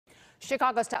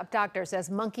Chicago's top doctor says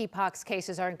monkeypox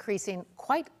cases are increasing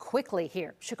quite quickly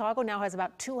here. Chicago now has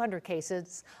about 200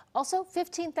 cases. Also,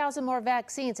 15,000 more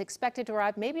vaccines expected to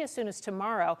arrive maybe as soon as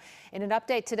tomorrow. In an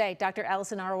update today, Dr.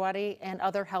 Allison Arwady and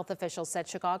other health officials said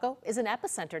Chicago is an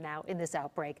epicenter now in this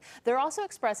outbreak. They're also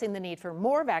expressing the need for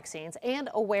more vaccines and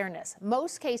awareness.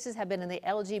 Most cases have been in the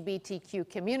LGBTQ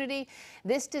community.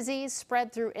 This disease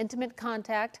spread through intimate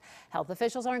contact. Health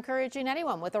officials are encouraging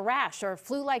anyone with a rash or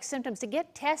flu-like symptoms to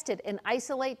get tested and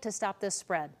isolate to stop this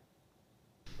spread.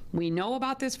 We know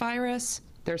about this virus,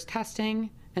 there's testing,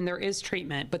 and there is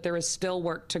treatment, but there is still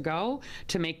work to go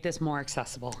to make this more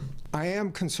accessible. I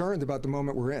am concerned about the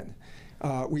moment we're in.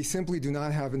 We simply do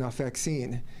not have enough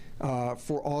vaccine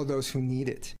for all those who need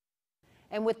it.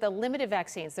 And with the limited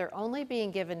vaccines, they're only being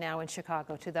given now in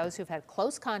Chicago to those who've had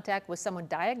close contact with someone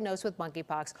diagnosed with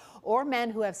monkeypox or men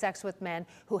who have sex with men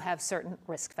who have certain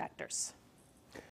risk factors.